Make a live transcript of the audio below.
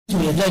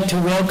I'd like to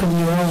welcome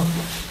you all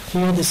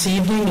here this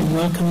evening and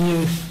welcome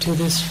you to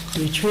this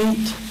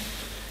retreat.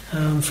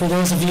 For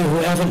those of you who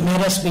haven't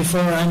met us before,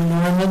 I'm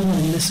Norman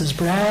and this is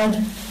Brad,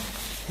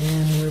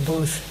 and we're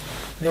both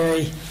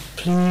very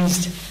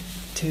pleased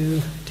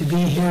to be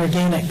here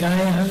again at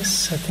Gaia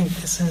House. I think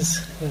is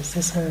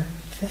this our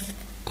fifth?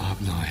 I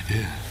have no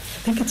idea.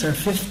 I think it's our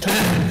fifth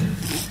time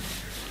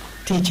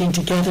teaching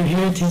together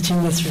here,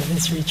 teaching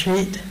this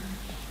retreat.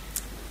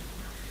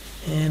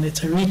 And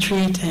it's a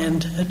retreat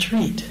and a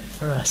treat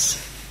for us.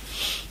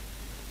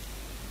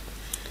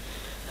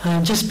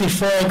 Just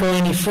before I go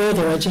any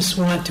further, I just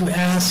want to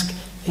ask,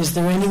 is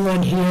there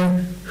anyone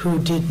here who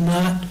did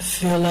not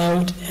fill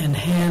out and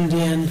hand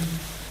in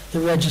the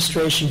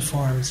registration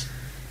forms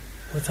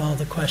with all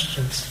the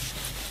questions?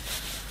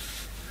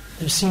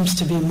 There seems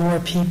to be more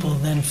people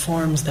than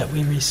forms that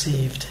we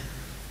received.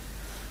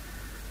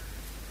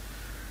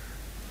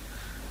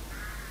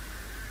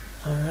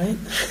 All right?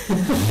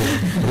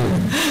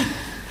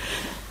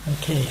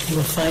 Okay,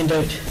 we'll find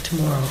out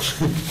tomorrow.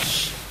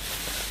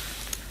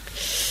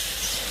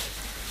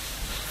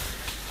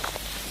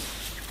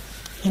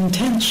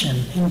 Intention.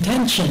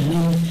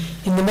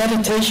 In the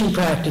meditation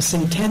practice,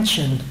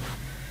 intention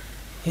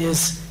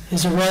is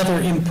a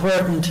rather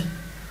important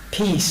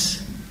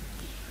piece.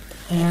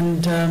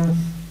 And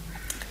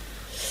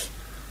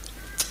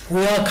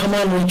we all come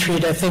on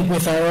retreat, I think,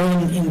 with our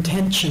own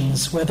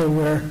intentions, whether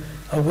we're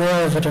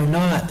aware of it or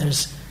not.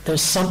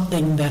 There's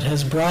something that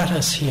has brought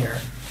us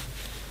here.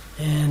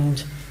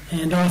 And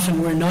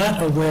often we're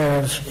not aware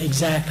of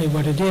exactly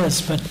what it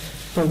is, but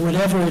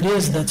whatever it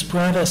is that's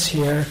brought us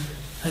here,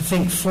 I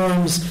think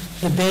forms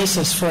the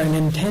basis for an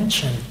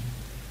intention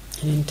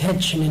in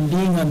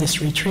being on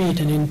this retreat,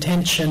 an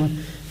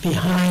intention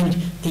behind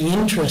the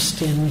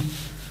interest in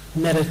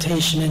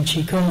meditation and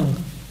Qigong.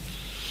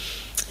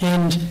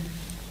 And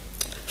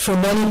for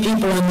many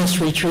people on this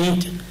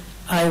retreat,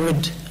 I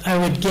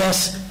would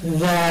guess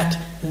that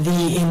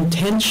the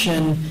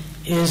intention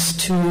is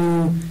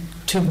to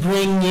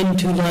bring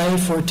into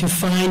life or to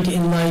find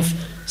in life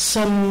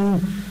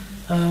some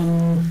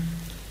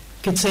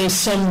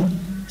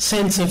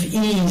sense of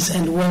ease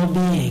and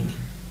well-being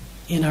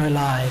in our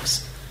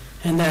lives.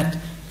 And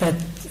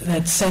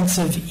that sense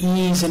of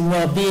ease and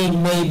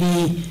well-being may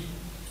be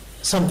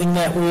something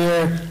that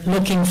we're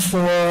looking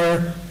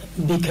for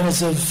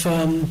because of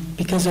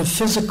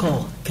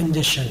physical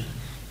condition,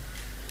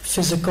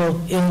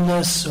 physical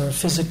illness or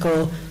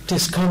physical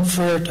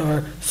discomfort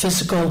or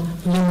physical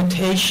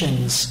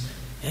limitations.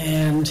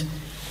 And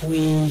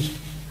we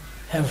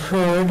have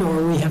heard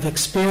or we have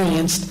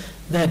experienced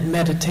that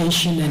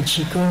meditation and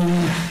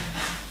Qigong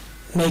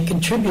may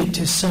contribute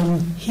to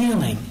some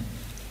healing.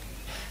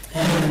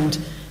 And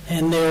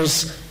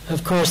there's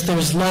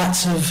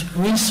lots of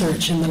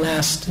research in the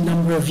last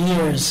number of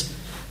years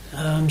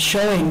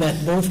showing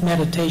that both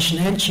meditation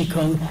and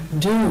Qigong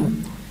do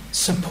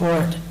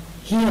support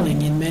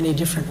healing in many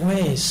different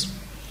ways.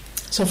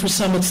 So for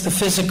some it's the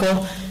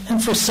physical,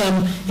 and for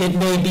some it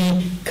may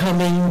be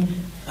coming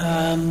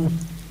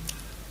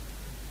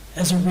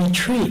as a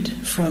retreat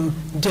from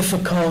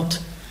difficult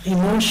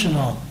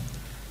emotional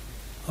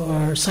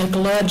or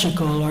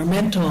psychological or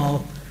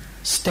mental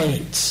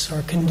states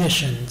or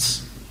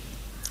conditions,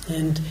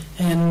 and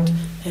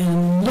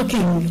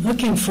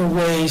looking for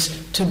ways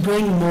to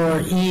bring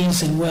more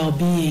ease and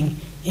well-being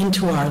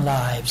into our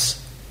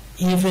lives,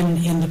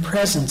 even in the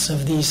presence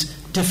of these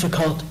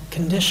difficult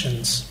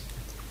conditions.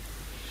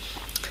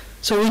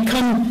 So we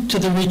come to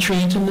the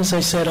retreat, and as I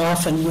said,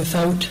 often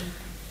without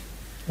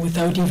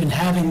even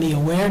having the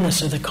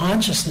awareness or the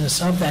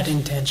consciousness of that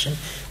intention.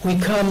 We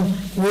come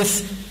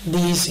with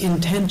these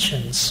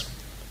intentions.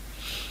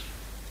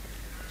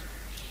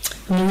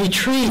 And the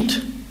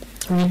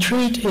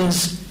retreat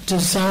is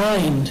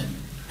designed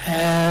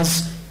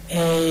as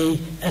a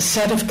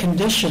set of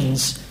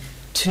conditions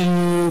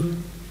to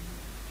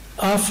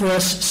offer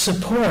us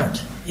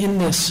support in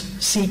this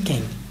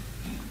seeking,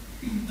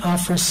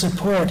 offer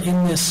support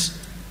in this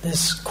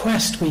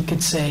quest, we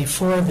could say,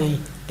 for the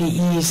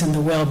ease and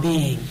the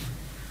well-being,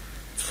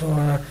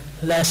 for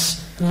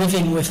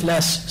living with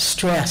less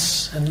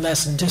stress and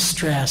less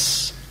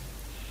distress.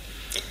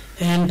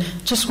 And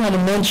just want to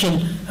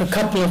mention a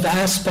couple of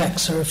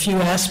aspects or a few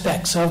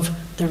aspects of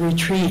the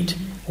retreat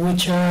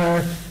which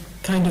are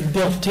kind of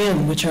built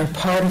in, which are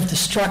part of the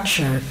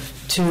structure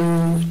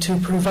to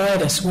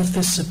provide us with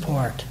this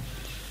support.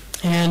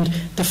 And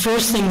the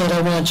first thing that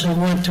I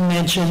want to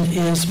mention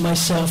is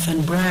myself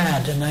and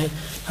Brad, and I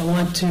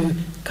want to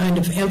kind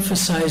of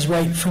emphasize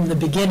right from the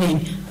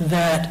beginning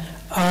that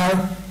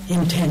our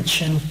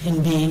intention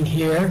in being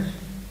here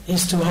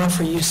is to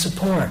offer you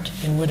support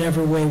in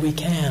whatever way we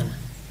can.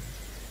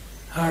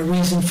 Our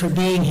reason for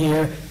being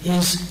here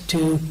is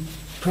to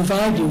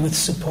provide you with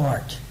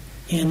support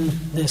in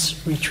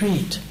this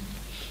retreat.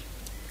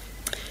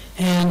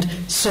 And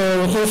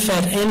so if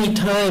at any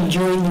time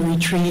during the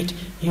retreat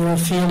you're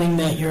feeling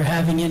that you're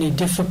having any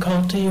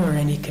difficulty or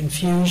any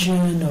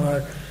confusion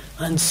or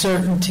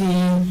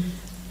uncertainty,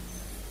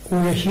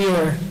 we're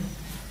here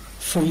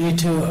for you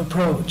to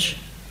approach.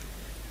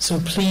 So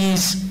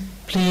please,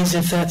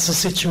 if that's a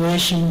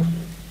situation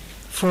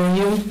for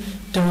you,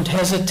 don't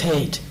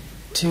hesitate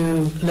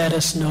to let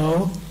us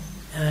know.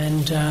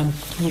 And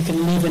you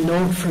can leave a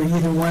note for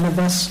either one of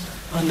us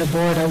on the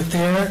board out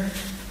there,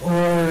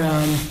 or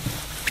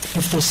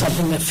if there's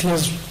something that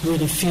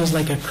really feels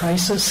like a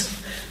crisis,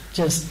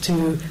 just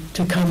to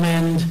come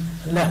and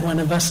let one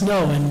of us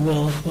know, and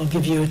we'll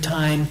give you a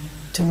time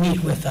to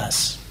meet with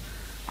us.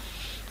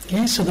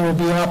 Okay, so there will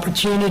be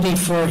opportunity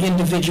for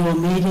individual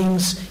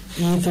meetings,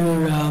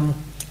 either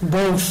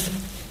both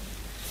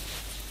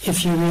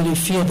if you really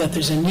feel that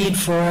there's a need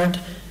for it,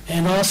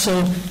 and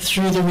also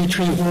through the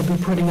retreat we'll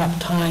be putting up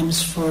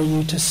times for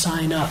you to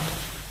sign up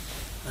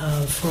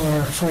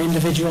for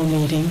individual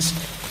meetings.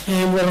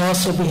 And we'll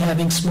also be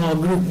having small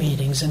group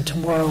meetings, and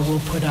tomorrow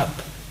we'll put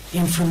up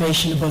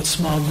information about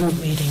small group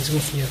meetings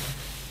with you.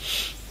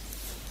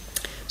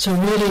 So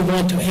really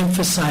want to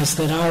emphasize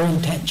that our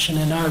intention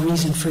and our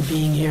reason for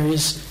being here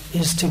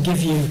is to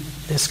give you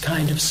this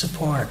kind of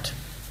support.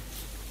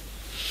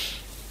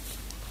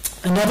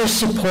 Another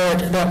support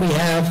that we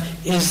have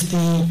is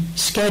the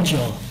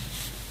schedule.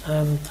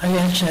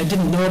 I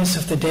didn't notice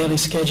if the daily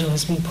schedule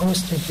has been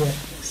posted yet.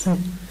 Is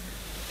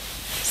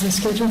the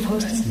schedule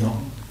posted? That's not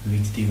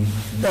me to do.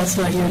 That's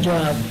not your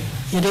job.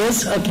 It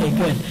is? Okay,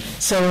 good.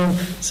 So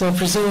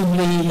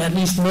presumably at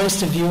least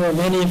most of you or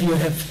many of you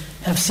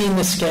have seen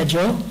the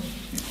schedule.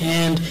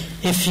 And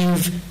if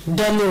you've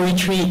done the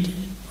retreat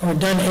or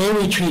done a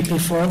retreat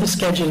before, the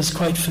schedule is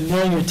quite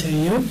familiar to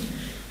you.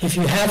 If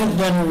you haven't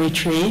done a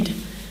retreat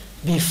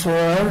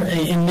before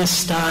in this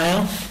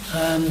style,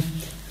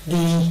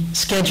 the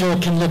schedule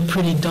can look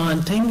pretty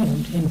daunting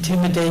and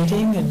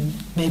intimidating and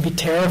maybe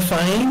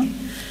terrifying.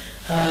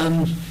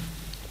 I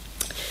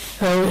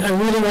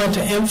really want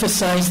to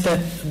emphasize that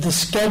the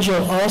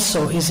schedule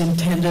also is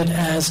intended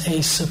as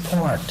a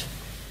support.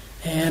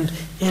 And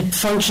it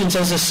functions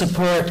as a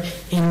support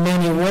in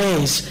many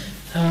ways.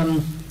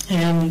 And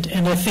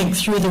I think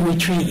through the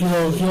retreat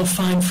you'll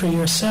find for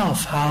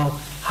yourself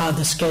how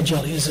the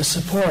schedule is a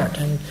support.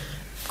 And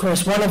of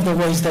course, one of the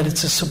ways that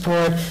it's a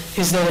support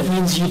is that it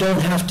means you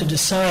don't have to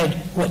decide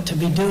what to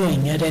be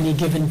doing at any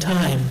given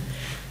time.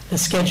 The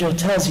schedule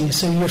tells you,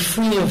 so you're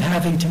free of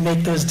having to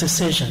make those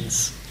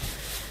decisions.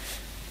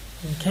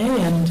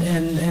 Okay, and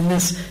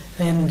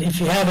if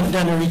you haven't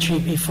done a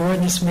retreat before,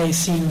 this may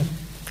seem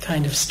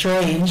kind of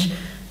strange,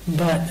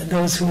 but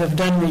those who have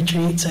done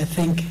retreats, I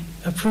think,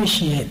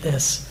 appreciate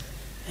this.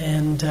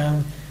 And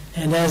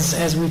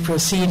as we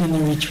proceed in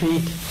the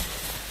retreat,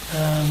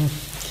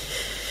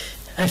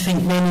 I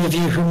think many of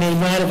you who may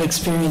not have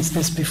experienced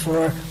this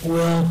before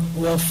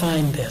will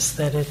find this,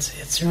 that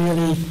it's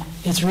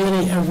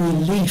really a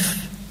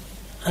relief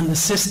on the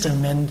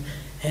system,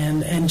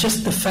 and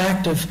just the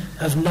fact of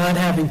not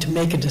having to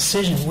make a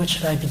decision. What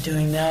should I be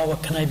doing now?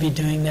 What can I be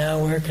doing now?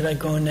 Where could I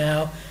go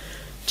now?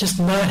 Just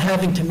not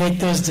having to make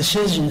those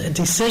decisions,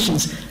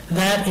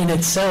 that in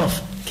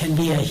itself can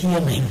be a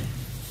healing.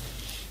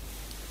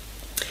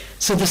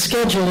 So the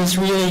schedule is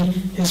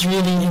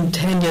really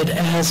intended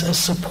as a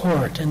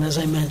support, and as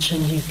I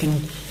mentioned,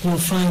 you'll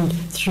find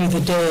through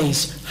the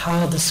days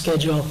how the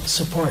schedule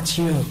supports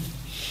you.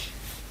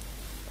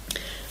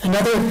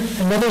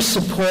 Another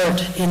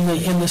support in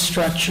the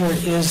structure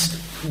is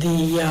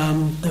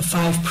the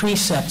 5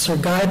 precepts or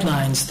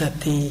guidelines that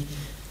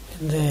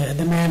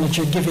the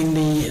manager giving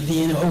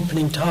the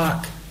opening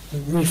talk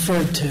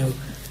referred to,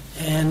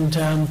 and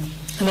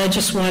I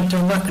just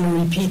I'm not going to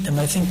repeat them.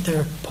 I think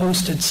they're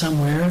posted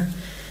somewhere,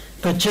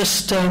 but I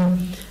just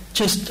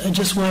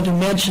want to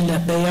mention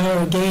that they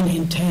are again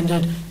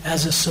intended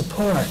as a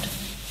support,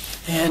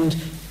 and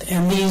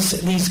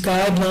these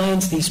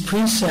guidelines, these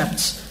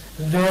precepts,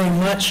 very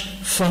much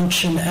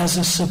function as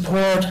a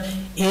support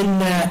in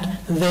that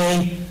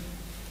they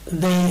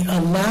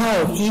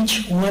allow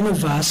each one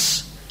of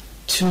us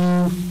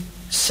to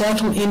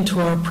settle into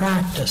our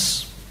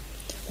practice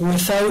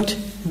without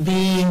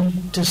being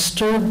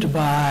disturbed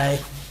by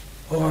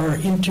or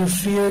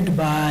interfered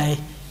by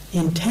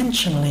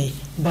intentionally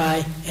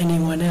by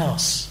anyone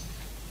else.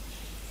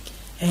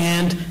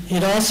 And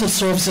it also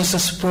serves as a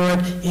support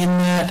in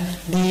that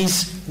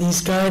these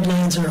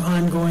guidelines are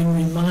ongoing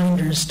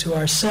reminders to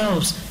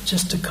ourselves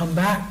just to come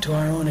back to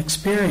our own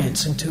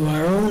experience and to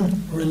our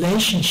own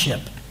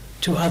relationship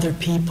to other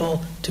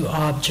people, to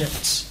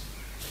objects,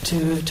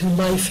 to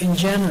life in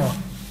general.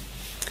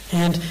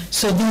 And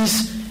so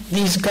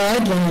these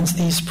guidelines,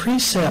 these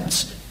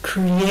precepts,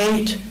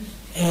 create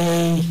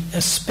a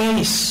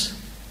space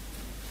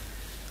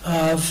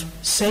of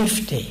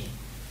safety,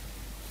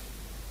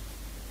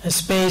 a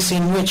space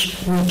in which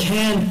we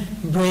can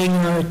bring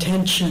our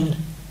attention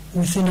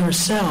within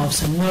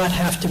ourselves and not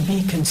have to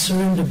be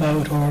concerned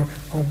about or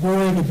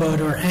worried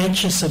about or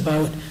anxious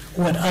about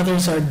what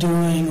others are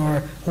doing or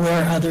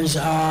where others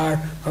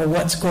are or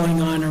what's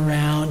going on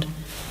around.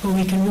 But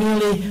we can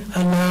really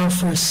allow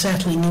for a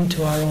settling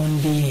into our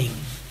own being.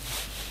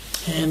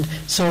 And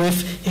so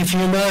if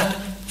you're not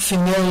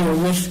familiar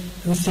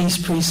with these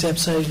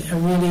precepts, I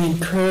really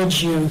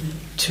encourage you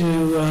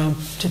to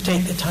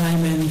take the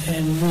time and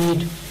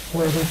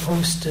where they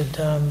posted.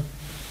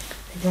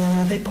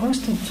 They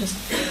posted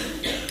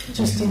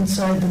just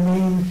inside the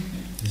main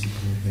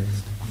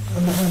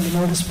on the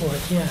notice board.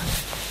 Yeah.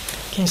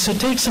 Okay, so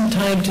take some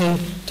time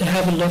to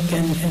have a look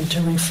and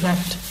to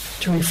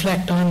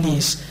reflect on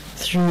these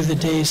through the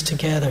days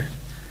together.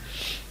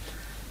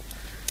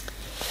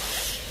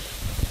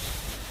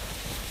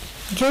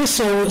 Okay,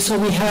 so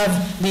we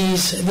have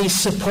these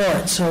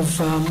supports of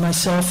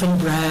myself and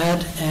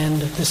Brad,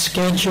 and the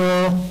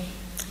schedule,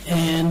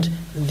 and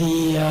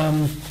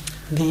the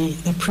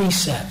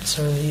precepts,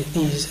 or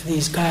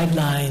these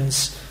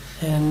guidelines,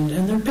 and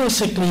they're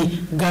basically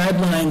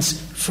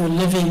guidelines for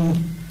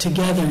living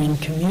together in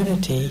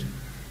community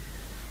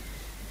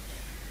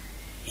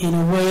in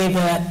a way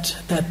that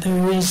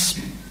there is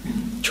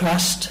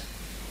trust,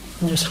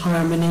 and there's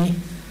harmony,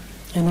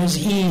 and there's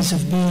ease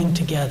of being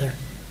together.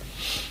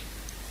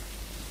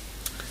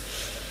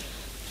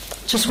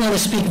 Just want to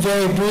speak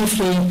very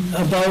briefly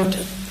about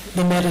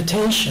the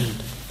meditation.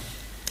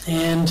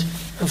 And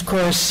of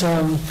course,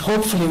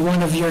 hopefully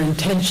one of your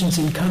intentions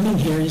in coming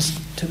here is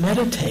to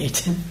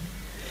meditate.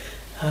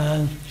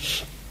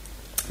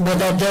 But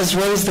that does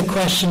raise the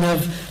question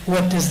of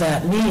what does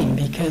that mean?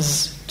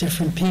 Because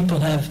different people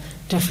have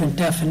different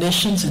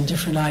definitions and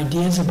different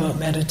ideas about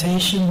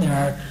meditation. There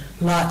are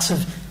lots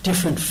of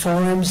different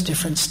forms,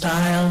 different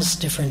styles,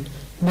 different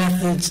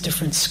methods,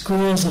 different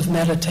schools of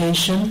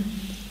meditation.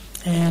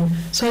 And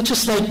so I'd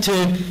just like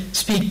to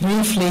speak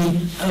briefly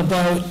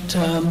about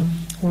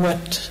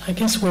what I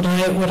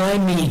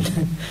mean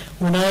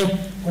when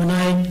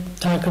I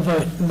talk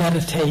about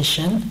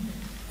meditation,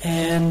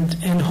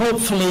 and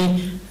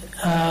hopefully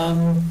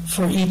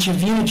for each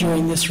of you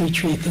during this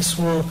retreat, this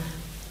will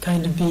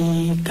kind of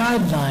be a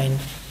guideline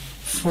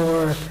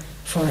for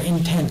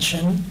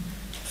intention,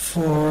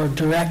 for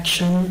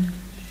direction,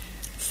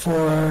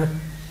 for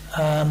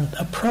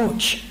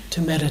approach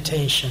to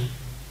meditation.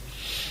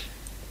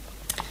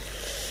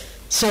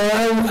 So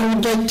I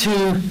would like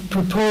to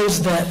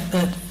propose that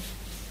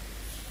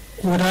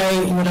what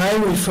I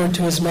refer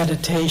to as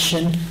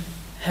meditation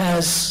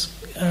has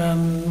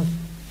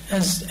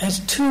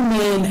two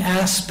main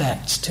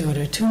aspects to it,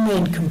 or two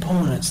main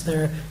components.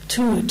 There are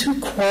two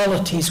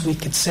qualities, we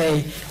could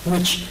say,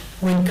 which,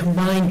 when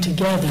combined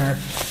together,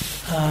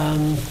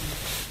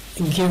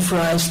 give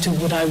rise to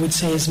what I would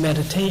say is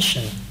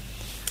meditation.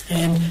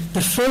 And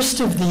the first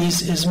of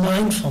these is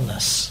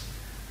mindfulness.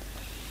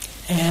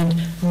 And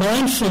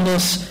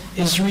mindfulness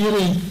is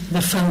really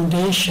the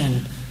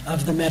foundation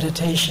of the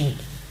meditation.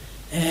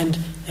 And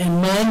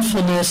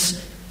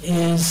mindfulness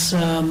is,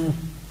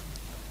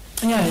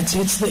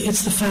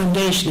 it's the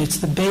foundation, it's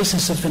the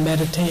basis of the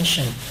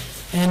meditation.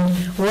 And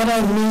what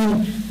I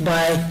mean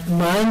by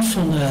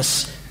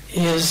mindfulness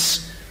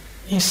is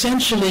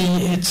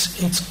essentially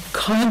it's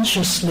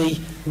consciously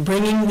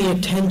bringing the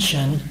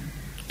attention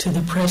to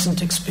the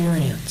present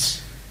experience.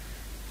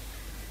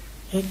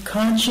 It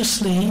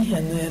consciously,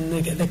 and then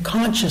the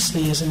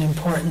consciously is an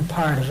important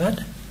part of it.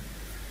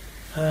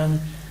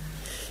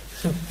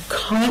 So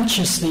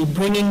consciously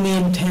bringing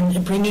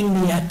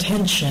the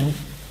attention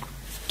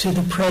to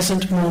the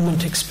present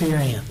moment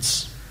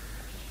experience.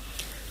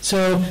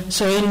 So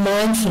in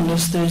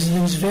mindfulness,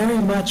 there's very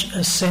much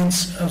a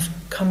sense of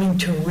coming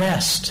to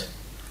rest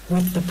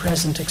with the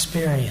present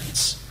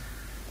experience,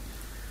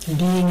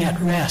 being at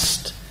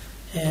rest,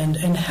 and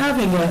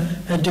having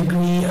a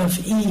degree of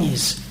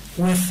ease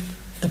with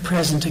the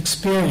present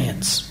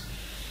experience.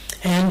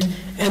 And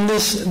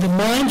the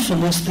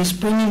mindfulness, this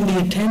bringing the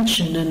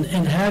attention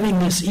and having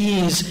this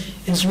ease,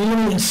 is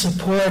really a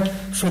support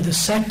for the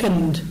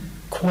second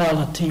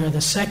quality, or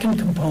the second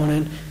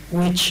component,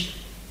 which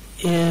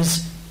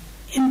is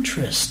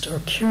interest or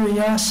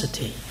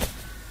curiosity.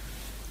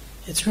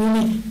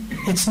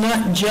 It's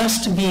not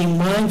just being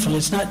mindful,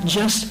 it's not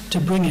just to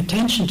bring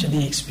attention to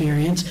the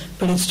experience,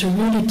 but it's to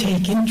really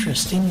take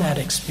interest in that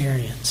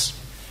experience.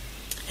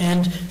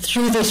 And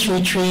through this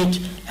retreat,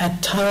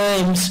 at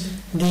times,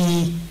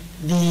 the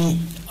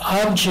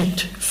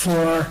object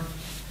for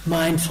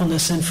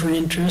mindfulness and for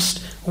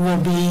interest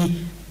will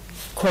be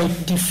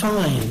quite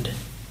defined,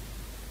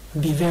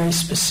 be very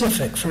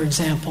specific. For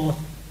example,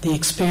 the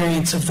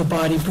experience of the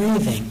body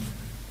breathing,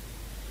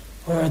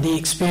 or the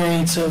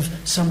experience of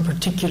some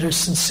particular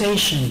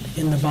sensation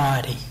in the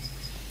body.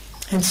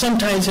 And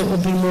sometimes it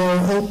will be more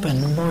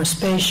open, more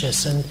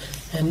spacious,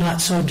 and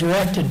not so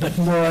directed, but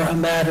more a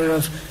matter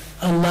of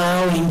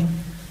allowing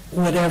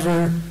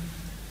whatever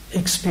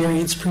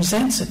experience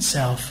presents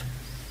itself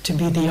to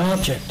be the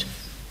object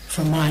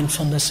for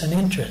mindfulness and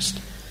interest.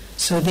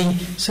 So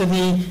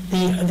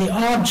the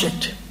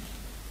object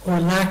or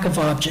lack of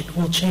object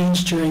will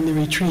change during the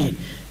retreat,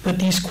 but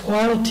these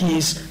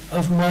qualities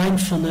of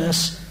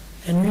mindfulness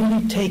and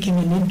really taking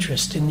an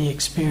interest in the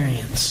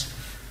experience,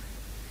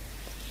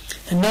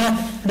 and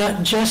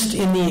not just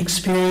in the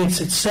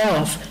experience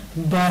itself,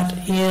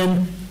 but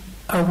in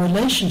our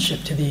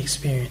relationship to the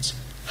experience.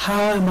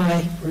 How am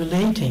I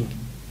relating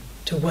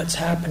to what's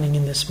happening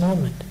in this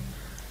moment?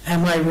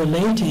 Am I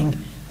relating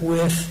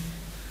with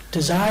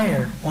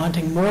desire,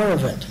 wanting more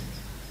of it?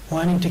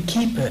 wanting to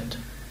keep it?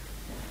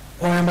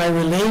 Or am I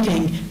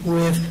relating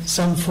with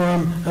some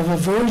form of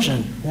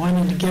aversion,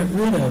 wanting to get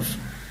rid of,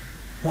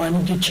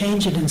 wanting to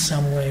change it in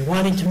some way,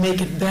 wanting to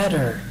make it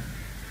better,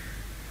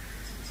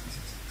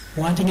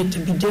 wanting it to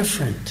be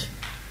different?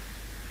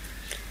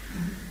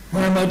 Or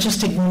am I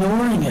just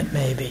ignoring it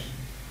maybe?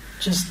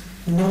 Just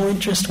no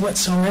interest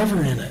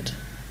whatsoever in it.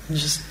 I'm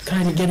just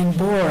kind of getting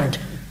bored.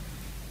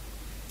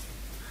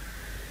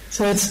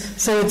 So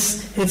it's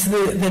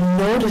the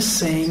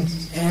noticing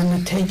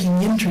and the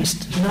taking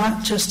interest,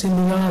 not just in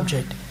the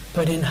object,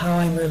 but in how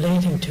I'm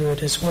relating to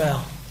it as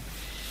well.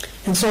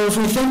 And so if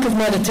we think of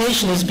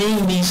meditation as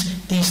being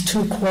these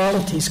two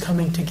qualities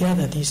coming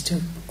together, these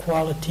two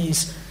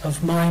qualities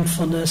of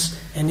mindfulness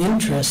and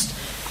interest,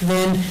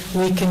 then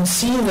we can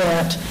see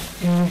that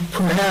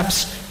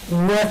perhaps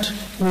what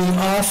we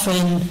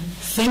often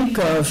think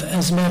of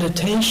as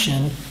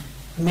meditation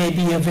may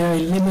be a very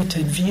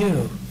limited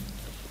view.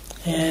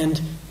 And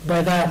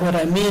by that what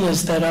I mean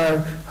is that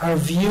our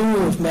view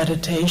of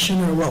meditation,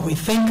 or what we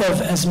think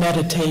of as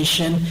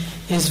meditation,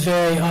 is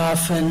very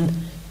often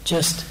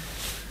just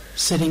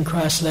sitting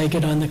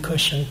cross-legged on the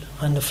cushion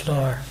on the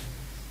floor,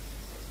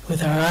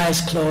 with our eyes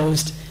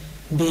closed,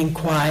 being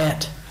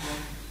quiet,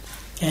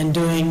 and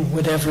doing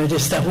whatever it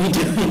is that we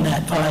do in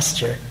that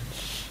posture.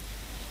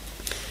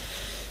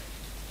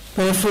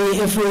 But if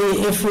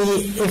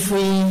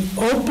we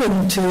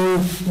open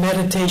to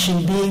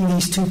meditation being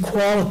these two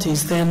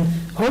qualities, then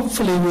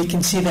hopefully we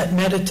can see that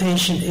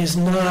meditation is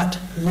not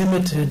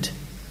limited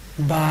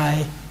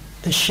by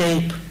the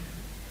shape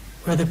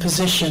or the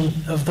position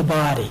of the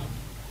body.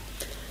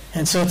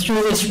 And so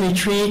through this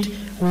retreat,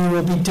 we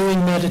will be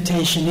doing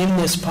meditation in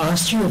this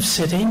posture of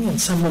sitting,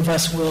 and some of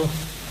us will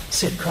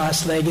sit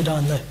cross-legged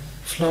on the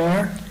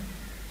floor,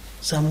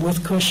 some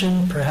with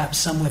cushion, perhaps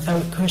some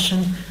without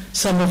cushion.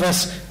 Some of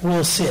us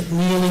will sit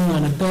kneeling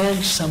on a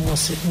bench, some will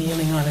sit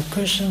kneeling on a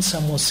cushion,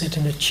 some will sit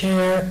in a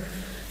chair.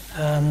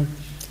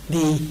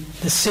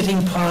 The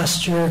sitting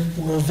posture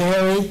will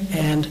vary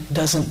and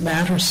doesn't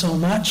matter so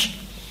much.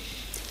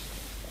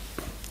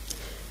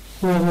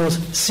 We will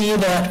see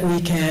that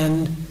we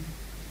can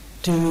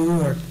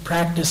do or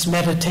practice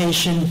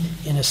meditation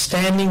in a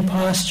standing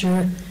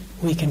posture.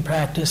 We can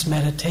practice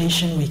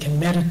meditation, we can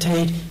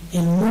meditate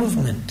in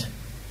movement.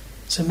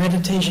 So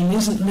meditation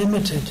isn't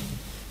limited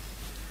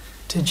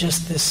to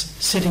just this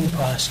sitting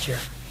posture.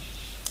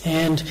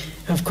 And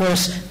of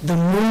course, the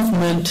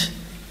movement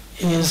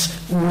is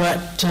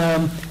what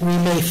we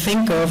may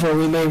think of or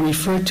we may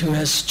refer to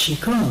as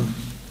Qigong.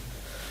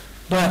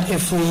 But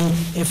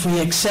if we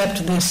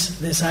accept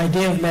this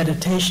idea of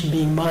meditation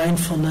being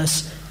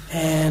mindfulness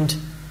and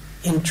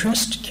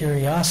interest,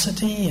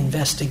 curiosity,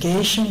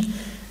 investigation,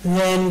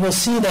 then we'll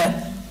see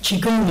that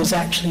Qigong is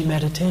actually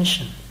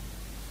meditation.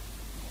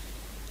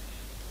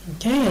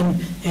 Okay,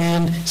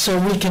 and so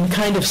we can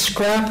kind of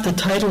scrap the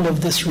title of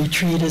this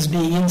retreat as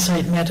being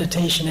Insight,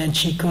 Meditation, and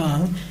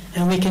Qigong,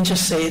 and we can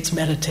just say it's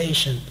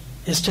meditation.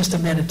 It's just a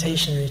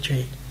meditation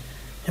retreat.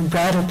 And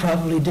Brad will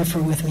probably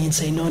differ with me and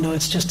say, no,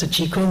 it's just a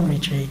Qigong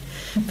retreat.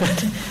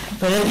 But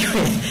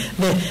anyway,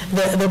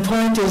 the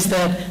point is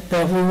that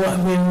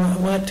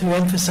we want to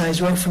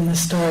emphasize right from the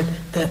start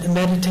that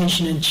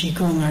meditation and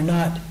Qigong are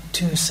not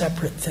two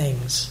separate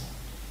things.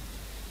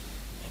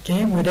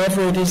 Okay,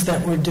 whatever it is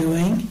that we're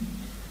doing,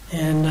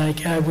 and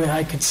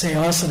I could say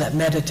also that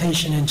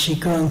meditation and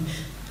Qigong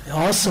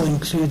also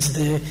includes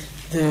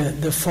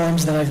the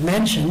forms that I've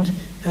mentioned.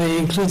 It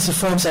includes the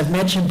forms I've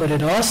mentioned, but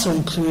it also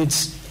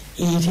includes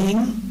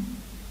eating,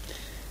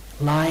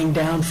 lying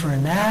down for a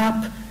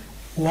nap,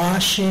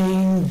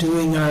 washing,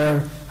 doing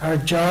our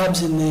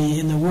jobs in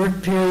the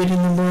work period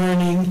in the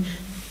morning,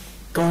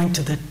 going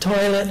to the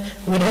toilet,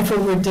 whatever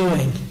we're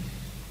doing.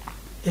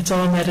 It's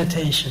all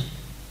meditation.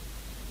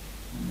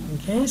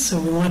 Okay, so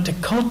we want to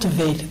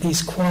cultivate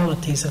these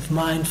qualities of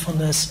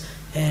mindfulness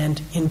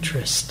and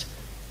interest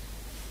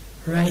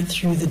right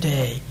through the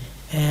day.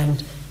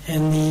 And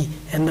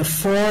the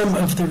form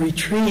of the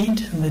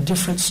retreat and the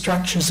different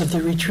structures of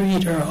the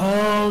retreat are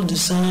all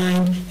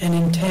designed and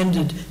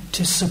intended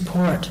to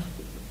support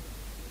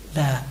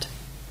that.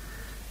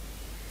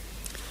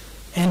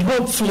 And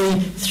hopefully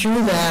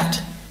through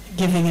that,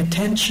 giving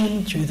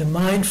attention, through the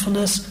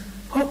mindfulness,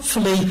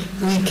 hopefully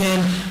we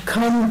can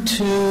come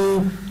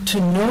to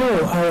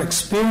know our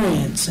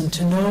experience and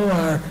to know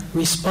our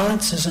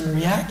responses and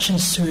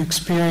reactions to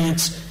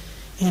experience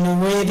in a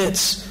way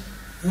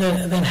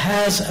that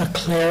has a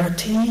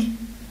clarity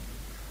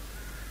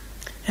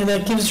and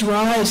that gives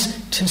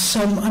rise to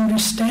some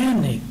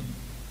understanding.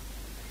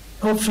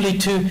 Hopefully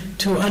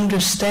to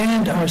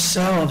understand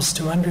ourselves,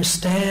 to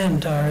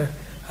understand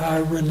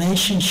our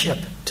relationship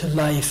to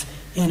life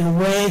in a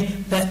way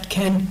that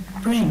can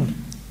bring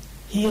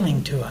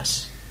healing to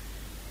us.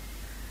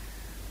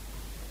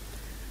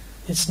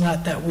 It's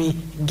not that we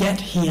get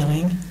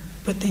healing,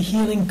 but the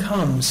healing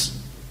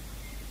comes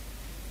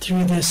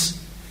through this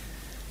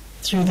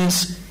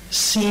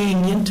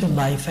seeing into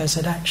life as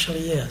it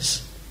actually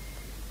is.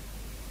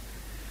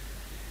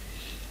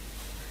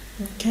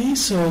 Okay,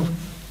 so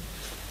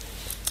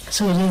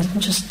So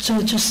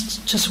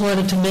just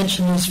wanted to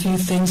mention those few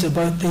things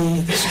about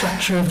the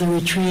structure of the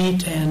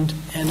retreat and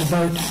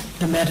about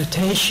the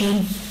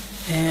meditation,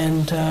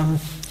 and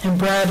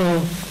Brad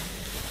will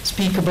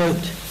speak about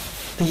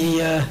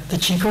the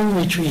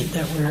Qigong retreat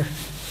that we're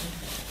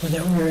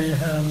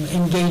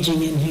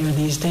engaging in here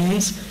these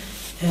days,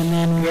 and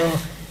then we'll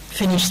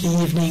finish the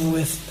evening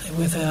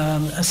with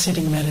a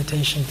sitting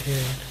meditation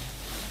period.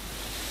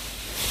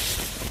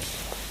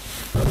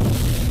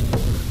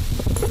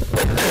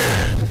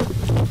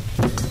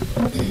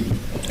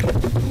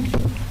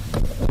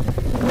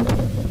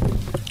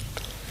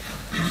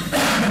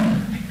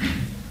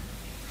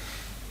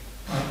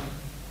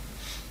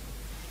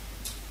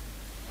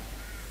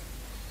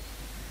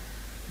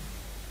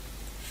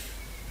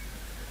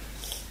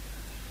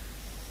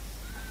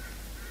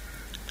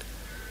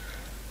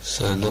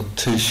 So I'm not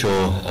too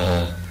sure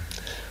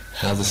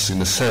how this is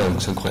going to sound,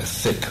 because I'm quite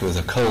thick with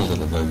a cold at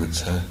the moment,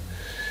 so I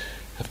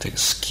have to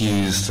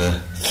excuse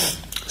the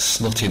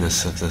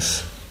snottiness of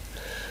this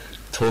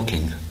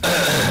talking.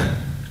 The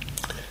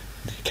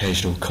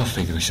occasional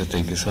coughing, I should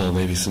think, as well,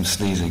 maybe some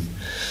sneezing.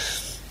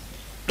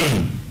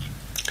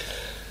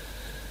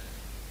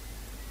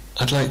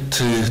 I'd like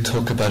to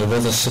talk about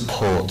another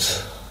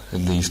support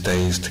in these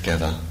days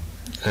together,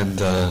 and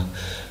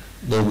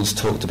Norman's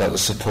talked about the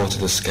support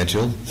of the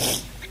schedule,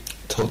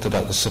 talked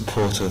about the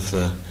support of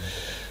the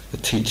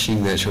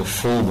teaching, the actual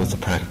form of the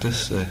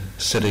practice, the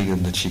sitting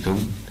and the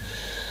Qigong.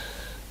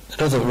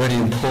 Another really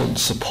important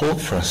support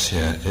for us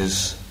here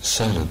is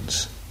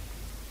silence.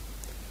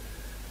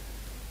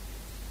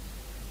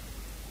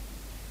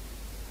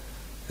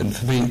 And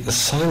for me, the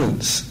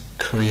silence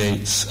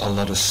creates a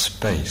lot of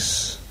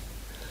space.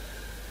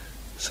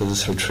 So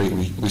this retreat,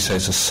 we say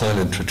it's a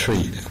silent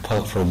retreat,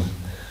 apart from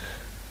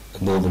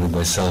Norman and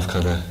myself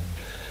kind of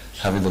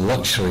having the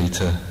luxury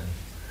to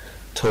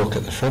talk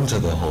at the front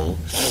of the hall.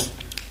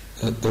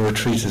 The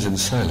retreat is in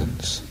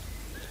silence.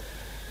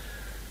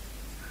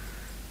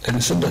 And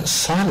it's in that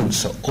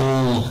silence that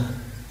all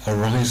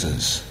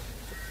arises,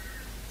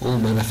 all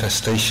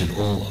manifestation,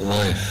 all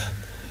life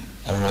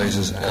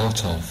arises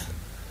out of,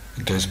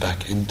 and goes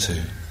back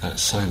into that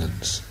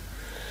silence.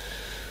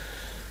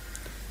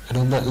 And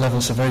on that level,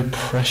 it's a very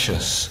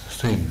precious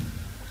thing,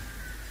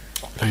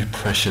 very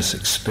precious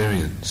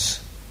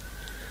experience.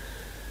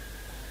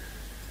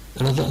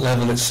 And on that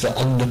level, it's the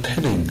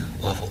underpinning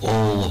of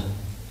all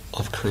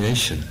of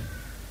creation.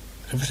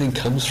 Everything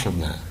comes from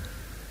that.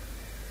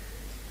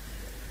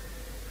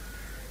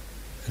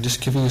 And just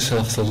giving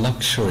yourself the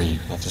luxury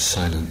of the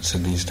silence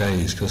in these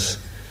days, because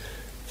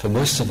for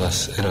most of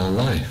us in our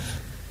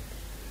life,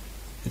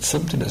 it's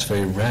something that's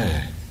very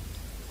rare.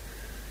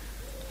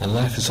 Our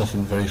life is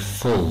often very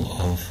full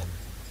of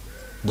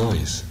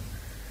noise.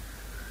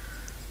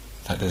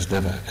 In fact, there's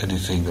never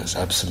anything that's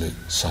absolute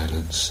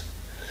silence.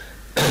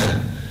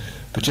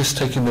 But just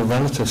taking the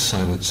relative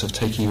silence of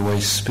taking away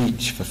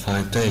speech for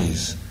 5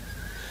 days,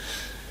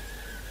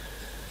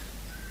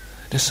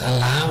 just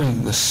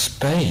allowing the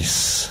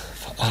space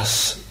for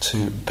us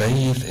to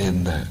bathe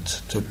in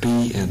that, to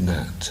be in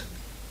that,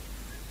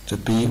 to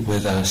be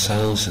with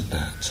ourselves in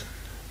that,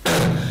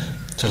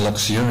 to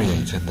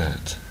luxuriate in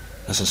that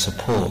as a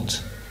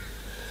support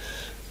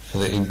for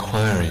the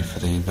inquiry, for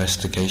the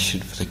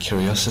investigation, for the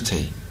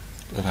curiosity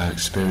of our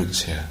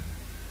experience here.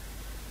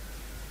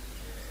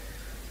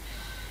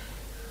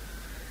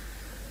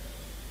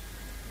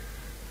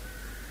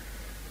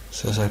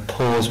 So as I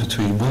pause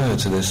between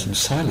words and there's some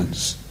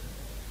silence,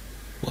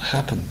 what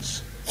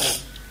happens?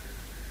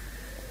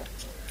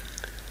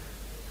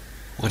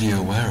 What are you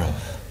aware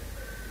of?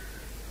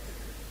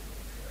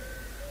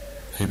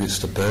 Maybe it's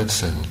the bird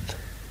sound.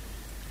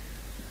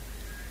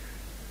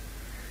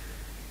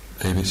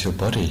 Maybe it's your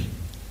body.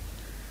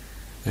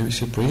 Maybe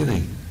it's your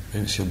breathing.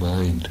 Maybe it's your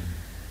mind.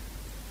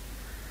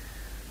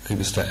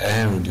 Maybe it's the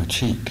air on your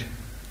cheek.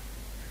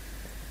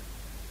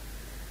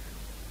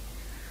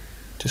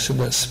 Just in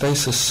that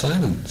space of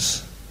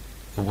silence,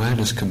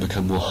 awareness can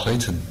become more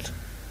heightened.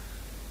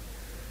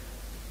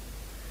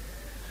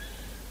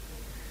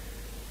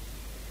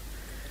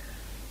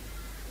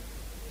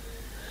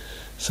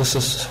 So it's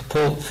a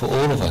support for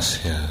all of us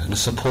here, and a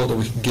support that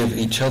we can give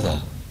each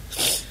other.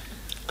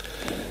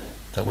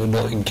 That we're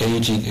not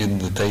engaging in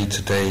the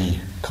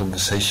day-to-day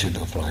conversation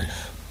of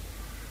life.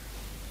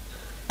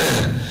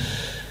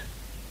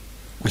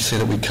 We say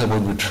that we come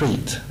on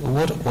retreat.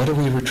 What are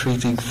we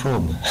retreating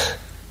from?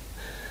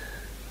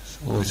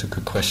 Always a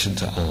good question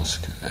to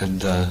ask,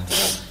 and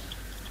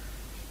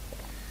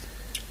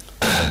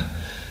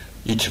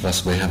each of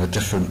us may have a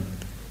different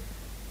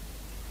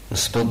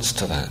response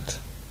to that.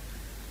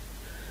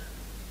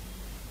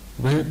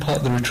 Maybe part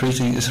of the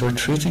retreating is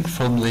retreating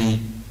from the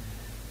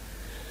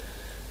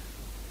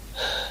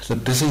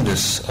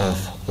busyness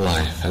of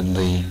life and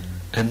the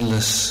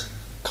endless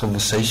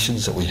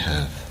conversations that we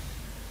have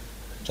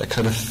that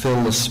kind of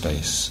fill the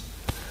space.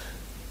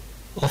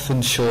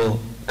 Often, sure,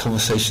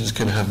 conversations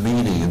can have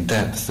meaning and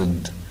depth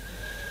and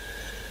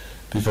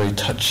be very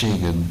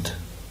touching and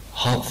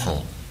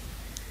heartful.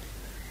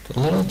 But a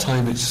lot of the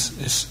time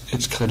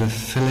it's kind of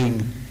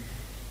filling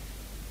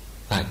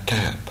that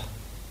gap,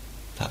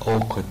 that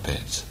awkward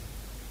bit,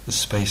 the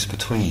space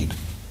between.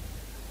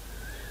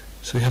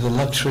 So we have the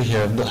luxury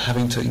here of not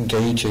having to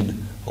engage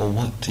in, or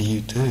what do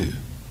you do?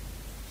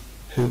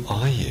 Who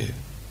are you?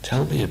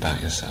 Tell me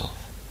about yourself.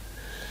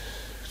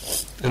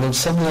 And on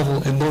some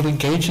level, in not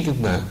engaging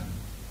in that,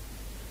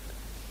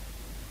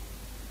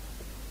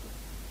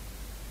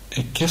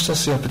 it gives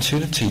us the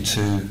opportunity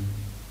to,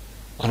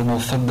 on a more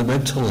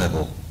fundamental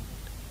level,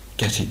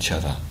 get each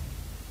other.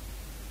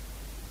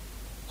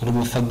 On a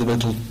more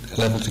fundamental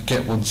level, to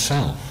get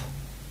oneself.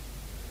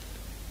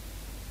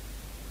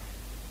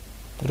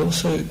 But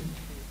also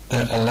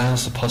that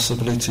allows the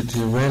possibility to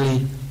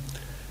really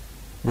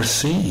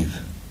receive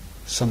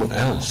someone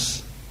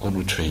else on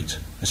retreat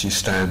as you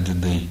stand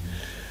in the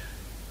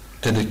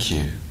dinner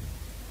queue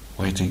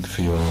waiting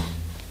for your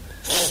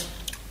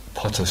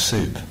pot of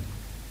soup.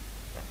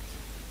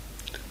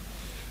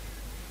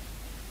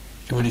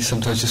 You really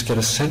sometimes just get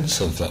a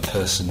sense of that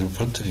person in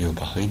front of you or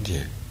behind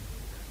you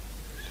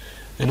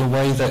in a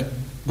way that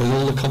with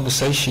all the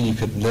conversation you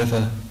could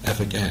never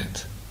ever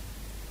get.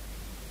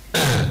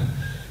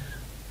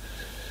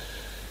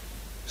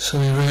 So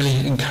we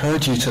really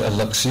encourage you to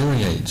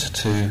luxuriate,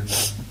 to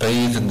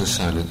bathe in the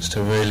silence,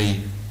 to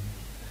really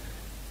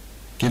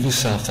give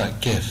yourself that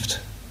gift,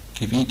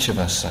 give each of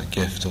us that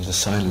gift of the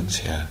silence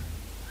here.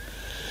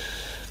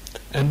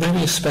 And maybe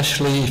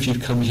especially if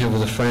you've come here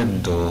with a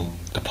friend or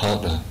a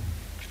partner,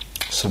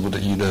 someone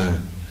that you know,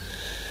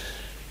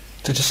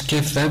 to just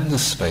give them the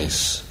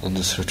space on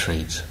this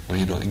retreat where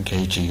you're not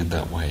engaging in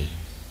that way.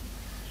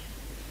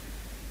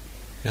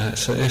 Yeah,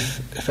 so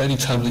if any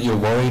time that you're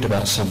worried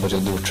about somebody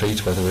on the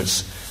retreat, whether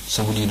it's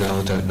someone you know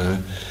or don't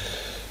know,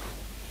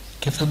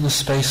 give them the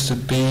space to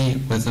be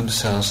with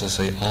themselves as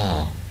they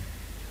are.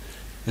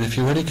 And if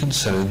you're really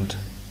concerned,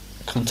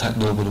 contact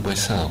Norman and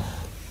myself.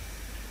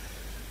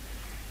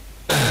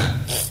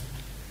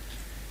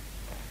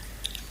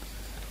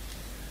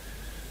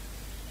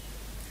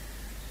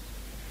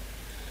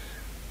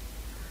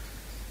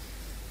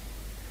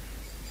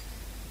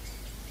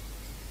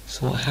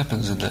 So what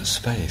happens in that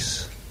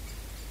space?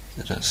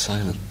 In that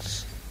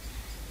silence?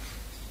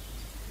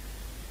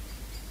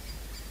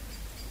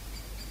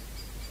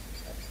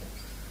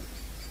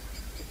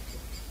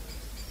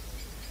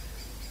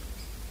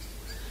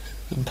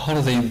 And part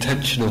of the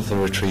intention of the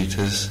retreat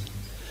is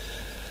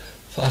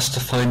for us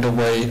to find a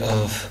way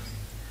of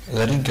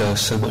letting go of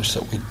so much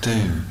that we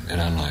do in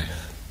our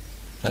life.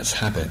 That's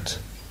habit.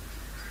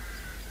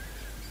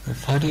 And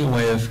finding a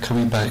way of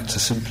coming back to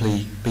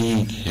simply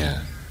being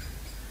here.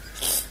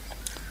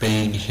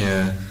 Being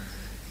here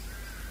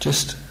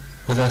just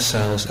with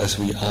ourselves as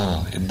we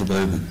are in the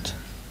moment,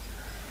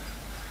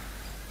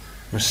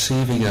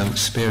 receiving our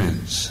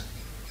experience,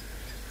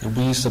 and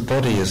we use the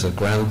body as a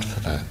ground for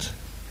that,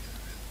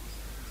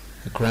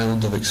 the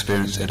ground of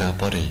experience in our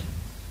body,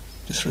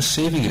 just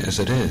receiving it as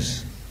it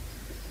is,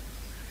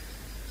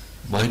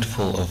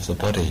 mindful of the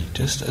body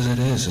just as it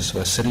is as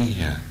we're sitting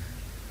here.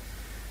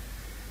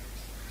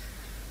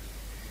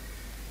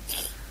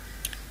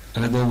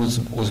 And then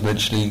was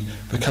mentioning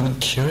becoming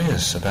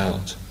curious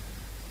about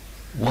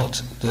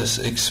what this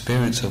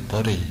experience of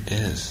body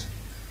is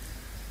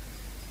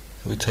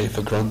that we take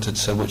for granted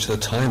so much of the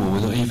time, or we're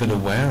not even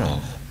aware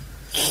of.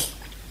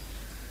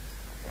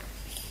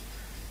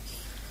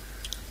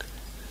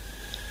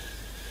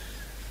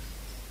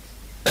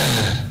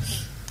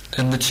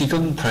 And the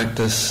Qigong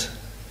practice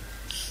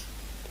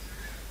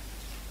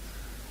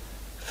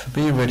for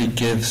me really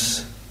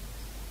gives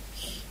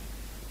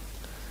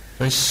a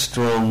very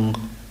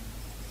strong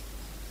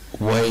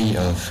way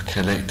of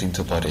connecting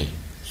to body.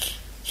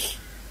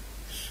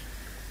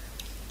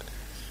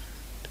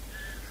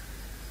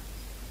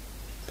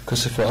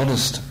 Because if we're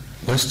honest,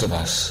 most of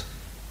us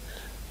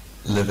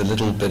live a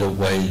little bit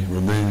away,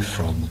 removed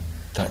from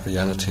that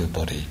reality of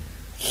body.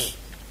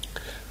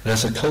 And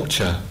as a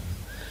culture,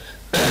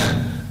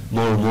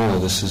 more and more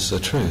this is the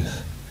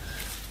truth,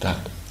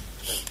 that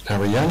our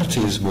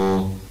reality is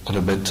more on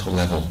a mental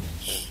level.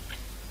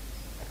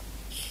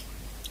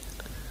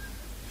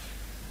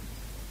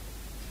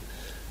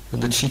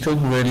 And the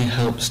Qigong really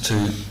helps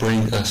to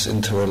bring us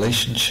into a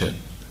relationship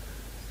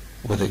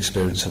with the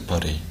experience of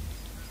body.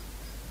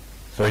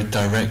 Very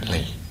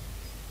directly,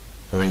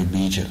 very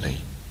immediately.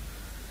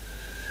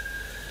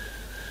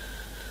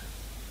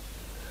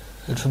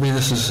 And for me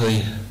this is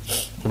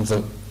one of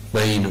the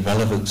main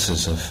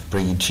relevances of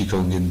bringing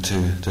Qigong into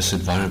this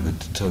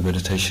environment, into a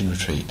meditation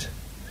retreat,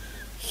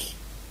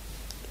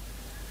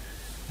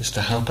 is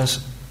to help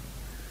us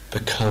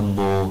become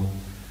more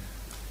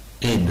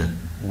in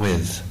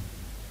with,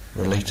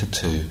 related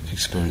to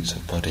experience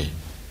of body.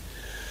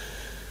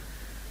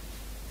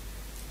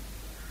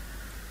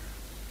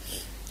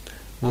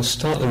 We'll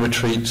start the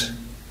retreat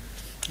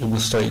and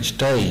we'll start each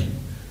day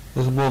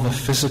with more of a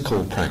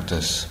physical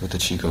practice with the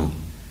Qigong.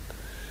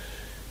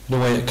 In a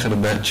way it kind of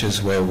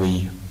matches where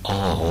we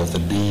are, or the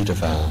need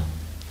of our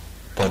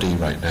body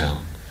right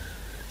now.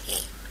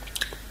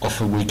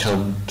 Often we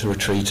come to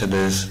retreat and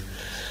there's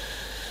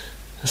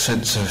a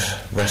sense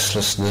of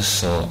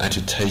restlessness or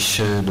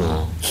agitation,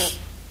 or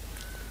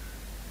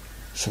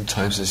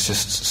sometimes there's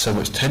just so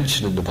much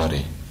tension in the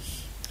body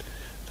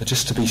that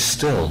just to be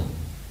still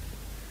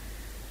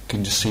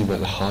can just seem like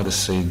the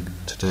hardest thing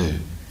to do.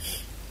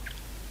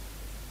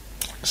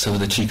 So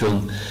with the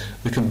Qigong,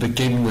 we can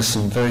begin with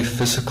some very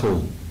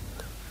physical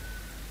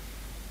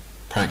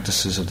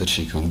practices of the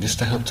Qigong, just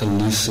to help to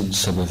loosen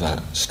some of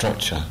that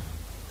structure.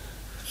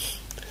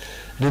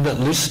 And in that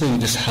loosening,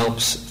 it just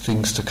helps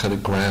things to kind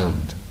of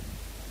ground.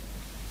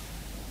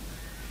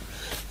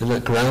 And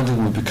that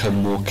grounding will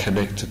become more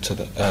connected to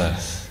the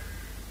earth.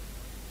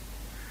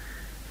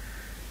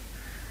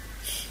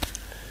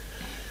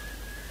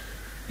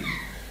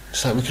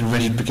 So that we can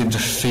really begin to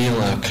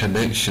feel our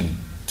connection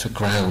to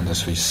ground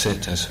as we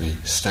sit, as we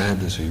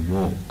stand, as we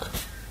walk.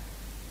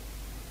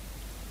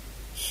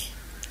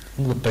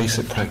 All the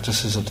basic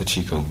practices of the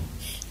Qigong,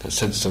 that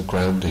sense of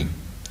grounding,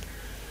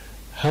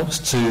 helps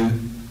to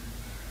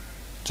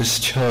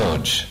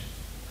discharge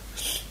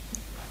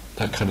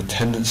that kind of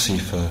tendency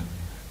for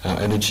our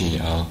energy,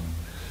 our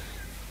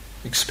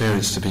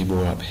experience to be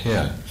more up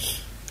here,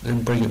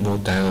 and bring it more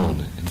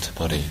down into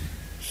body.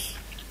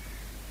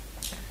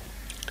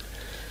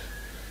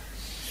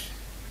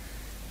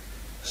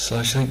 So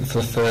I think for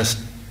the first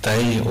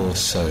day or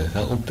so,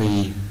 that will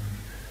be,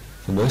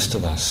 for most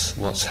of us,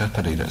 what's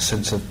happening, that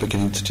sense of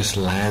beginning to just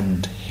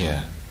land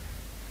here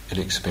in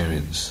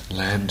experience,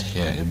 land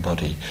here in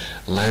body,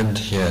 land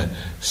here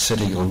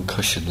sitting on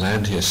cushion,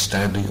 land here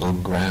standing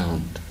on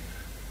ground.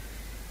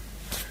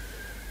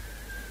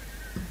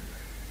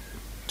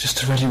 Just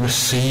to really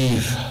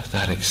receive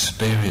that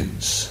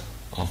experience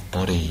of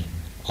body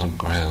on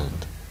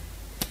ground.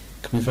 It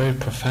can be very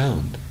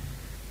profound.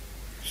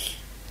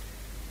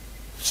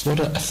 It's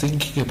not a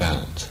thinking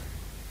about.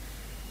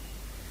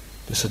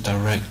 It's a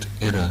direct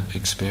inner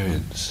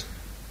experience.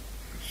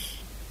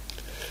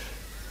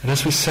 And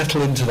as we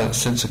settle into that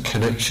sense of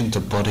connection to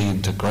body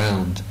and to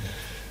ground,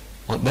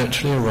 what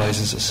naturally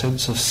arises, a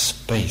sense of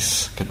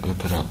space can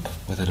open up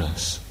within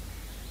us.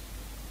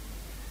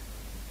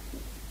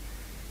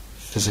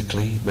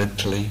 Physically,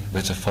 mentally,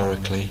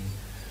 metaphorically,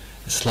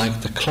 it's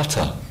like the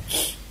clutter.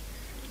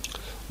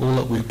 All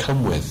that we've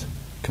come with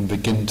can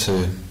begin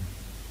to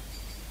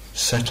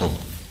settle.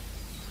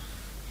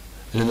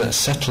 And in that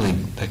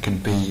settling, there can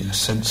be a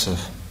sense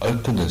of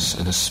openness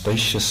and a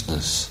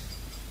spaciousness.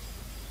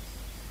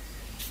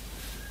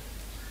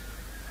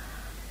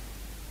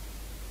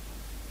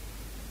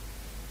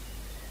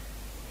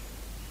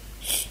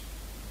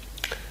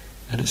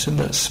 And it's in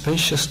that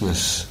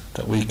spaciousness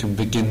that we can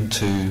begin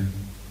to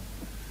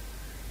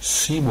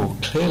see more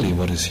clearly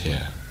what is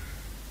here,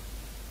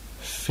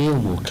 feel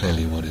more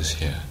clearly what is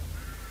here,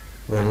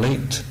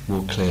 relate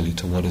more clearly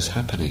to what is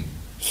happening.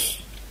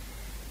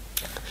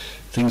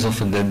 Things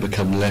often then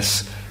become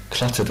less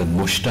cluttered and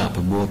mushed up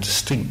and more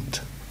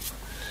distinct.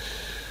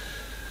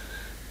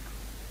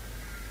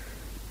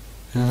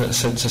 In that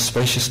sense of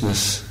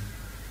spaciousness,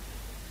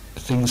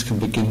 things can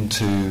begin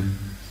to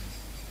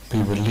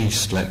be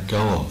released, let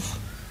go of,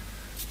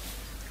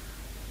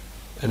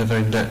 in a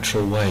very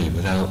natural way,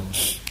 without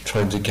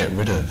trying to get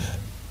rid of,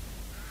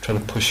 trying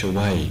to push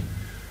away.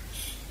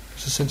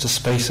 There's a sense of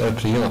space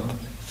opening up,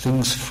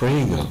 things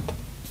freeing up.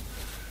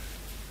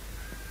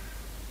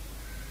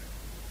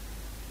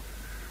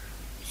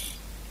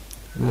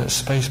 In that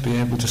space, be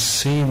able to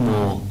see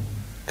more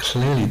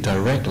clearly,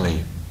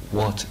 directly,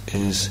 what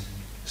is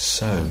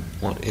so,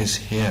 what is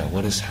here,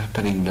 what is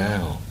happening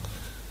now.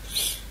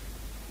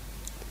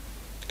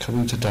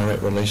 Coming to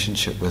direct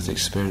relationship with the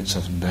experience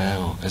of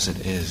now as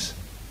it is.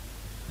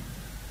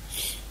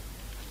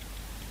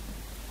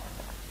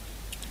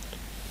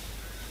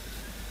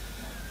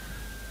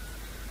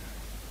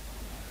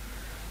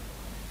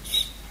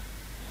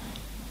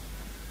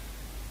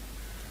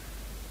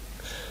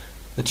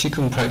 The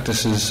Qigong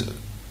practice is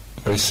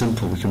very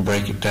simple. We can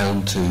break it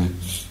down to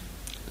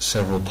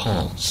several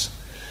parts.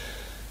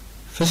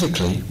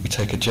 Physically, we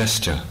take a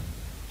gesture.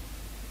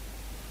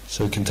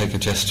 So we can take a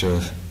gesture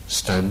of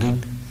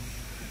standing,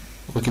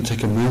 or we can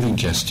take a moving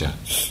gesture.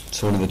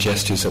 So one of the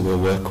gestures that we'll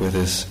work with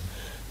is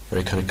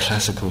very kind of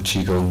classical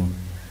Qigong,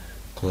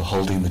 called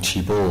holding the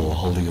Qi ball or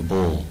holding a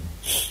ball.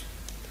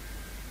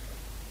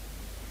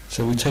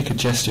 So we take a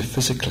gesture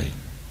physically.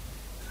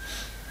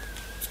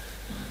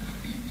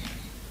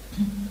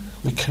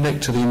 We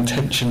connect to the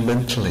intention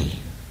mentally.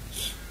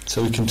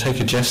 So we can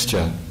take a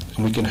gesture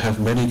and we can have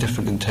many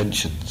different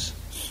intentions.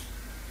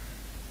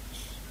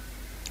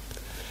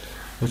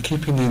 We're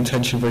keeping the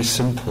intention very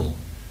simple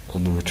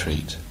on the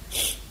retreat.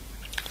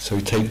 So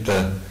we take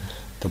the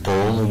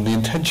ball, and the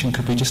intention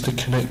could be just to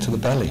connect to the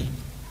belly.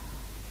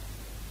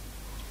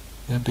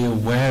 Be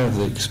aware of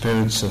the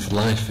experience of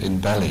life in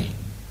belly.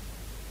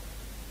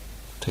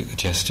 Take the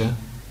gesture,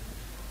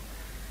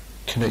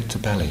 connect to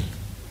belly.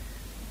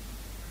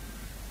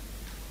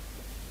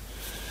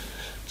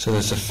 So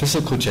there's a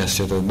physical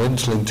gesture, the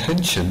mental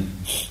intention,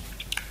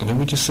 and then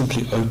we just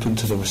simply open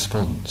to the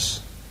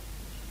response.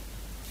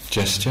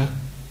 Gesture,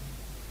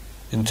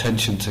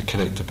 intention to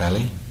connect to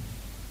belly,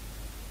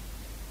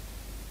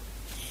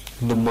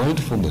 And the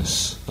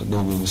mindfulness that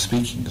Norman was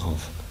speaking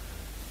of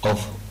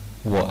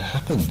what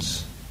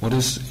happens. What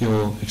is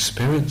your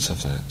experience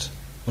of that?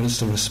 What is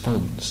the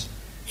response?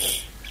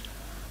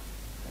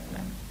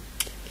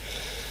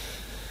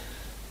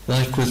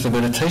 Like with the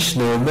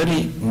meditation, there are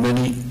many,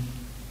 many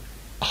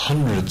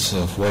hundreds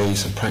of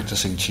ways of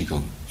practicing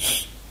Qigong.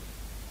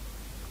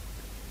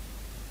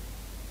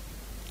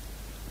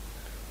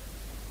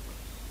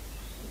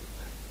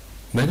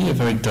 Many are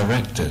very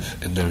directive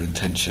in their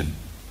intention,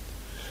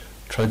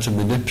 trying to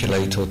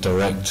manipulate or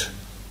direct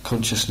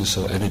consciousness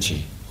or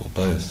energy, or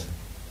both.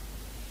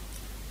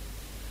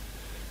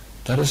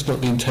 That is not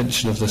the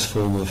intention of this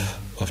form of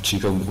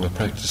Qigong that we're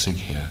practicing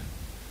here.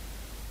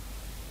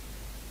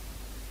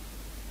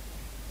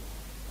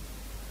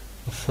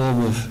 The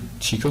form of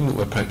Qigong that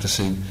we're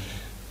practicing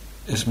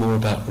is more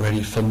about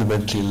really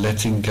fundamentally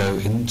letting go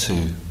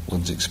into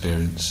one's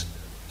experience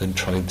than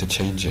trying to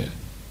change it.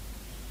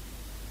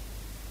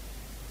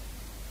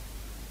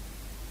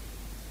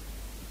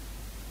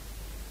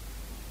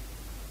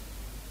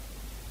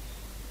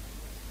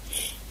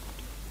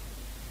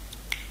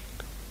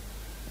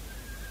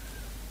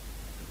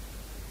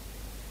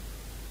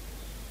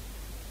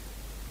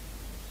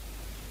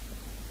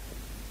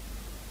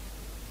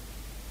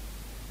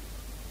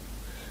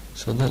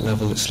 So on that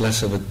level it's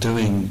less of a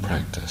doing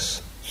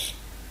practice.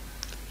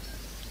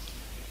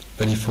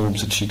 Many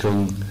forms of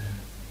Qigong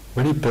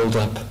really build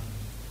up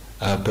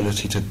our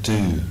ability to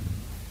do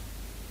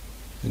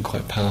in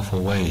quite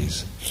powerful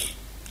ways.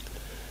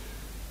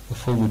 The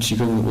form of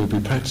Qigong that we'll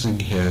be practicing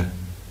here,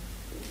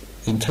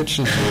 the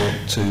intention is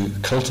more to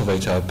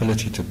cultivate our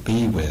ability to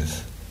be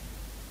with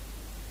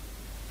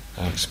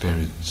our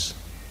experience,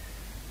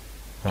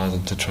 rather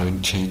than to try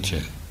and change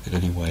it in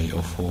any way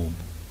or form.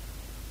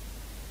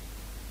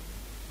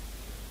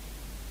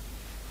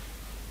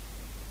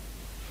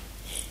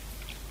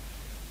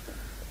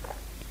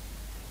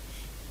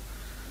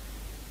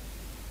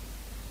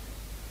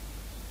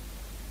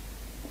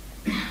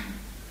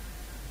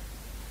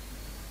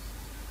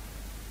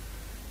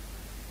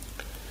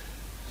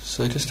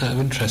 So just out of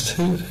interest,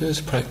 who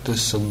has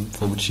practiced some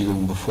form of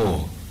Qigong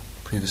before,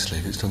 previously?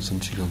 Who's done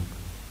some Qigong?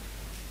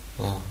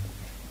 Oh,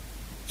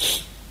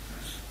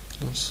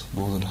 that's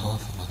more than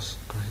half of us.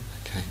 Great,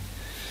 okay.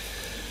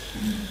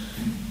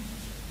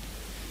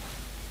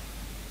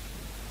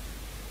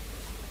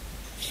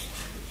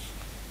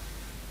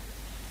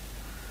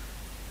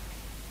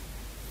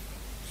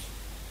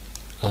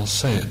 I'll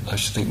say it, I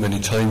should think many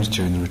times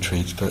during the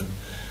retreat, but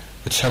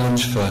the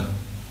challenge for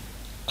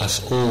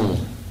us all,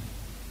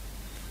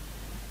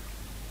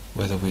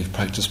 whether we've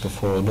practiced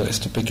before or not, is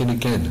to begin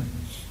again.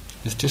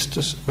 It's just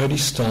to really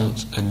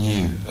start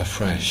anew,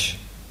 afresh.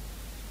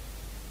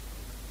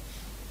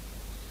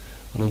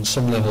 And on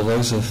some level,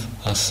 those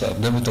of us that have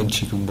never done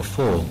Qigong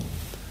before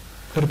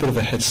got a bit of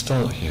a head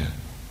start here.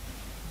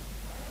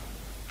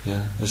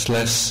 Yeah, there's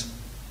less,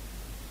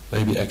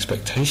 maybe,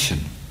 expectation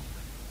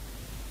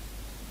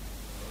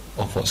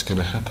of what's going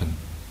to happen.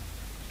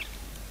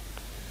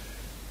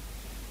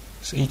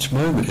 So each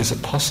moment, is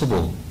it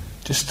possible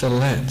just to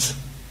let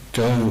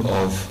go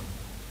of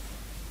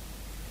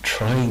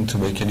trying to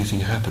make anything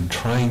happen,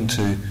 trying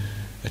to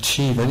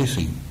achieve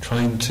anything,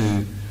 trying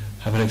to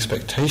have an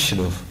expectation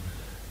of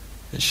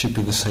it should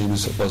be the same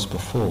as it was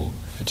before,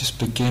 and just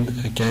begin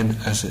again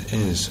as it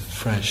is,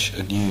 fresh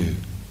and new.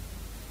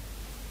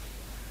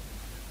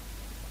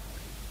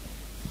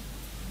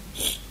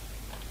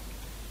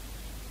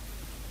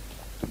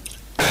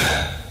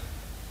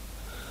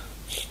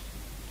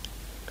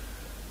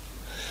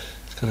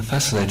 It's kind of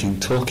fascinating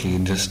talking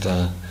and just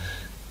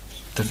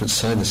different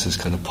sinuses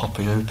kind of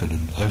popping open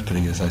and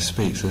opening as I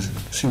speak. So it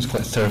seems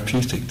quite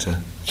therapeutic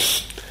to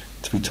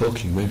be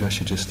talking. Maybe I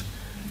should just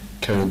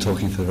carry on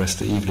talking for the rest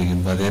of the evening,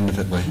 and by the end of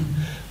it my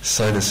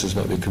sinuses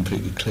might be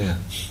completely clear.